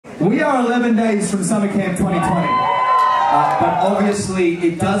We are 11 days from Summercamp 2020. But obviously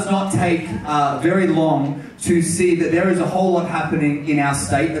it does not take very long to see that there is a whole lot happening in our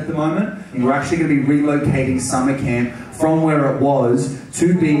state at the moment. And we're actually going to be relocating Summercamp from where it was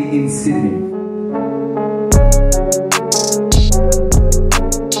to be in Sydney.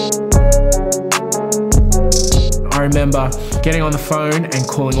 I remember getting on the phone and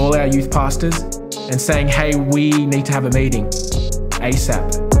calling all our youth pastors and saying, hey, we need to have a meeting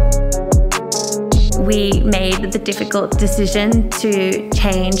ASAP. We made the difficult decision to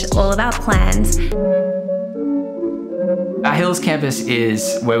change all of our plans. Our Hills campus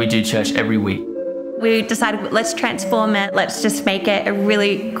is where we do church every week. We decided, let's transform it. Let's just make it a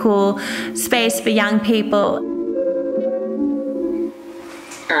really cool space for young people.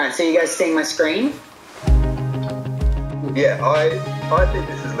 All right, so you guys seeing my screen? Yeah, I think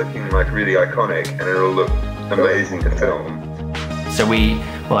this is looking like really iconic and it'll look amazing to film. So we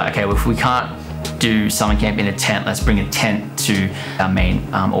were like, okay, well, if we can't do Summercamp in a tent, let's bring a tent to our main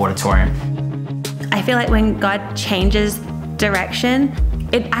auditorium. I feel like when God changes direction,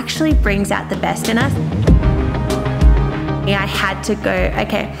 it actually brings out the best in us. I had to go,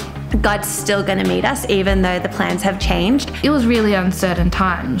 okay, God's still going to meet us even though the plans have changed. It was really uncertain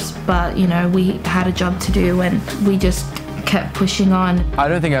times, but you know, we had a job to do and we just kept pushing on. I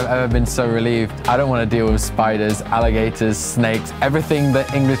don't think I've ever been so relieved. I don't want to deal with spiders, alligators, snakes, everything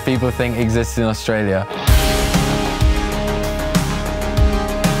that English people think exists in Australia.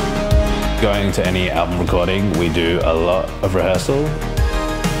 Going to any album recording, we do a lot of rehearsal.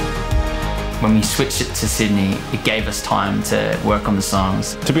 When we switched it to Sydney, it gave us time to work on the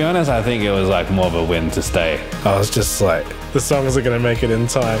songs. To be honest, I think it was like more of a win to stay. I was just like, the songs are going to make it in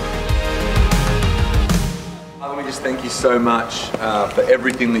time. Let me just thank you so much for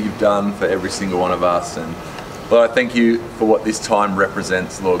everything that you've done for every single one of us. And Lord, I thank you for what this time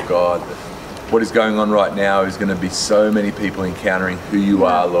represents, Lord God. What is going on right now is going to be so many people encountering who you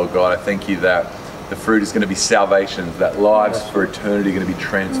are, Lord God. I thank you that the fruit is going to be salvation, that lives for eternity are going to be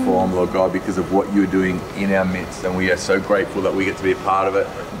transformed, Lord God, because of what you're doing in our midst. And we are so grateful that we get to be a part of it.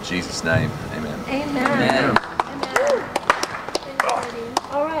 In Jesus' name, amen. Amen. Amen.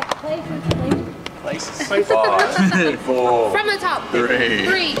 All right, places. Places. 5, 4, From the top.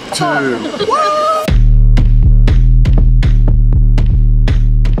 3, 2. 1.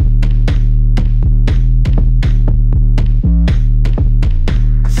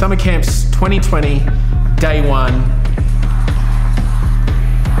 Summercamp's 2020, day 1.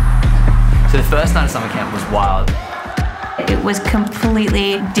 So the first night of Summercamp was wild. It was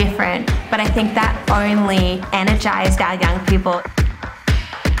completely different, but I think that only energized our young people.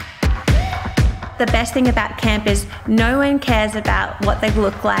 The best thing about camp is no one cares about what they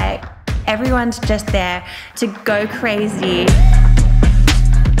look like. Everyone's just there to go crazy.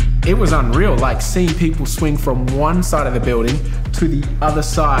 It was unreal, like seeing people swing from one side of the building to the other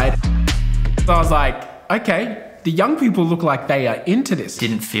side. So I was like, okay, the young people look like they are into this.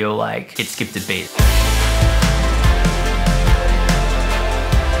 Didn't feel like it skipped a beat.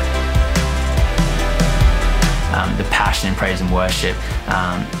 The passion in praise and worship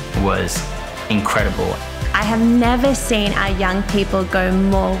was incredible. I have never seen our young people go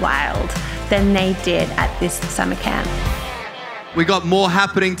more wild than they did at this summer camp. We got more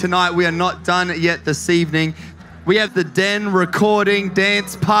happening tonight. We are not done yet this evening. We have the Den recording,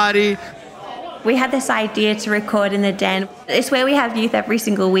 dance party. We had this idea to record in the Den. It's where we have youth every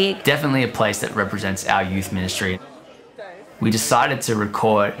single week. Definitely a place that represents our youth ministry. We decided to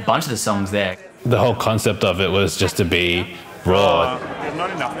record a bunch of the songs there. The whole concept of it was just to be raw. There's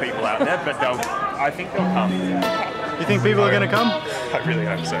not enough people out there, but I think they'll come. You think people are going to come? I really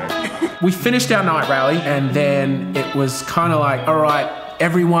hope so. We finished our night rally and then it was kind of like, all right,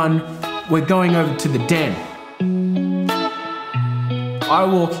 everyone, we're going over to the Den. I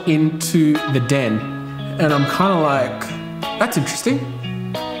walk into the Den and I'm kind of like, that's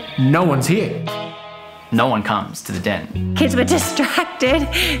interesting. No one's here. No one comes to the Den. Kids were distracted.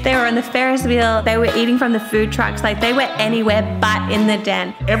 They were on the Ferris wheel. They were eating from the food trucks. Like they were anywhere but in the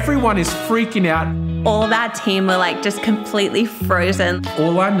Den. Everyone is freaking out. All of our team were like just completely frozen.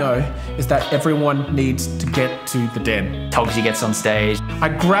 All I know is that everyone needs to get to the Den. Togsy gets on stage. I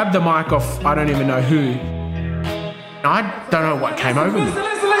grabbed the mic off, I don't even know who. I don't know what came over me.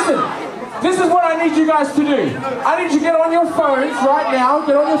 Listen. This is what I need you guys to do. I need you to get on your phones right now.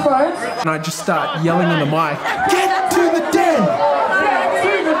 Get on your phones. And I just start yelling on the mic, get to the Den! Get to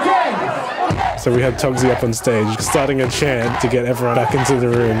the Den! So we had Togsy up on stage, starting a chant to get everyone back into the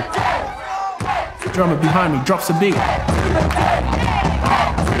room. The drummer behind me drops a beat.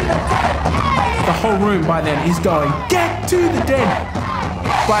 The whole room by then is going, get to the Den!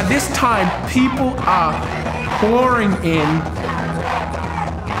 By this time, people are pouring in.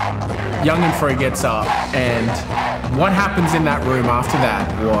 Young and Free gets up, and what happens in that room after that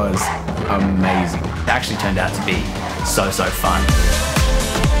was amazing. It actually turned out to be so fun.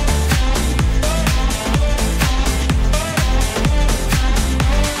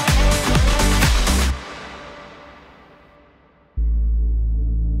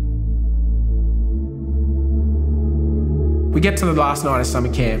 We get to the last night of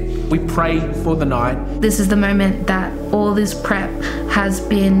summer camp. We pray for the night. This is the moment that all this prep has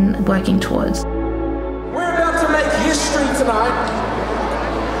been working towards. We're about to make history tonight.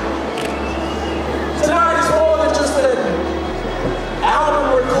 Tonight is more than just an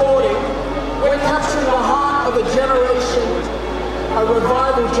album recording. We're capturing the heart of a generation, a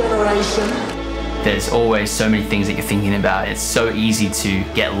revival generation. There's always so many things that you're thinking about. It's so easy to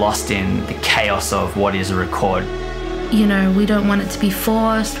get lost in the chaos of what is a record. You know, we don't want it to be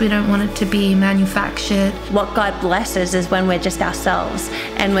forced, we don't want it to be manufactured. What God blesses is when we're just ourselves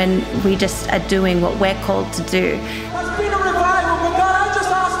and when we just are doing what we're called to do. It's been a revival, but God, I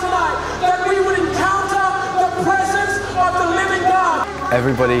just asked tonight that we would encounter the presence of the living God.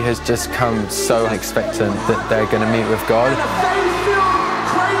 Everybody has just come so expectant that they're going to meet with God.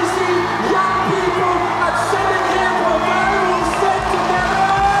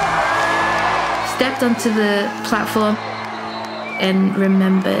 Stepped onto the platform and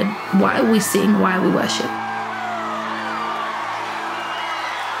remembered why we sing, why we worship.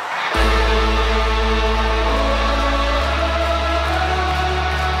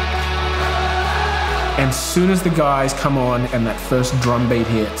 And as soon as the guys come on and that first drum beat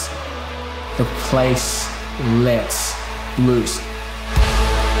hits, the place lets loose.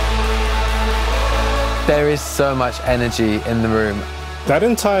 There is so much energy in the room. That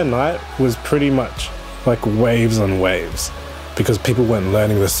entire night was pretty much like waves on waves because people weren't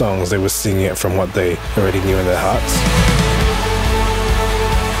learning the songs, they were singing it from what they already knew in their hearts.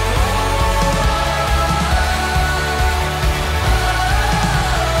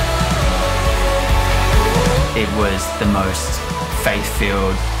 It was the most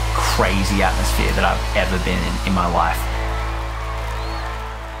faith-filled, crazy atmosphere that I've ever been in my life.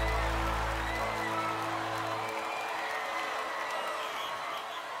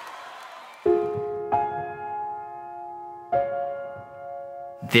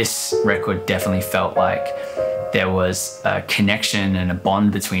 This record definitely felt like there was a connection and a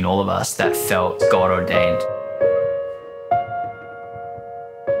bond between all of us that felt God-ordained.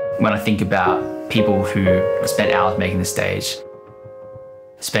 When I think about people who spent hours making the stage,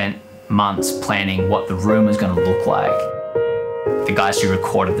 spent months planning what the room was going to look like, the guys who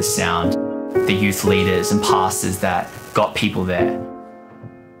recorded the sound, the youth leaders and pastors that got people there,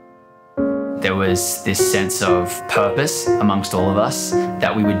 there was this sense of purpose amongst all of us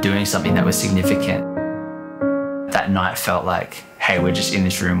that we were doing something that was significant. That night felt like, hey, we're just in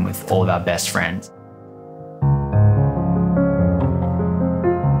this room with all of our best friends.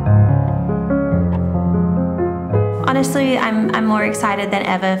 Honestly, I'm more excited than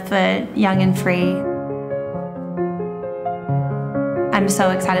ever for Young and Free. I'm so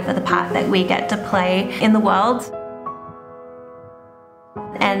excited for the part that we get to play in the world,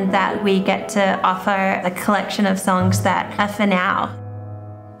 and that we get to offer a collection of songs that are for now.